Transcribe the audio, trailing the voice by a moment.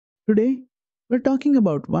Today, we're talking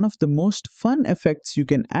about one of the most fun effects you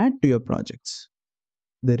can add to your projects,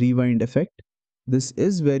 the rewind effect. This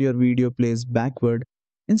is where your video plays backward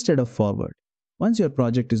instead of forward. Once your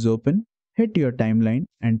project is open, hit your timeline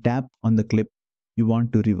and tap on the clip you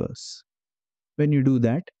want to reverse. When you do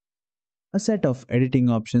that, a set of editing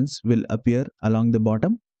options will appear along the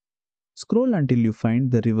bottom. Scroll until you find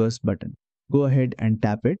the reverse button. Go ahead and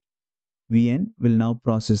tap it. VN will now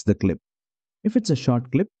process the clip. If it's a short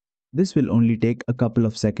clip, this will only take a couple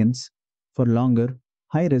of seconds. For longer,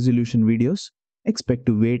 high resolution videos, expect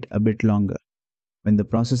to wait a bit longer. When the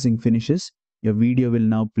processing finishes, your video will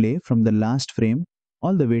now play from the last frame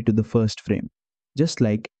all the way to the first frame. Just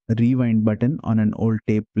like a rewind button on an old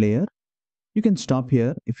tape player, you can stop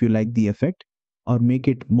here if you like the effect or make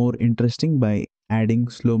it more interesting by adding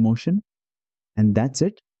slow motion. And that's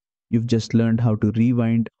it. You've just learned how to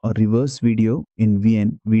rewind or reverse video in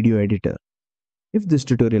VN Video Editor. If this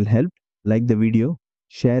tutorial helped, like the video,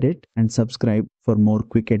 share it and subscribe for more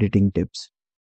quick editing tips.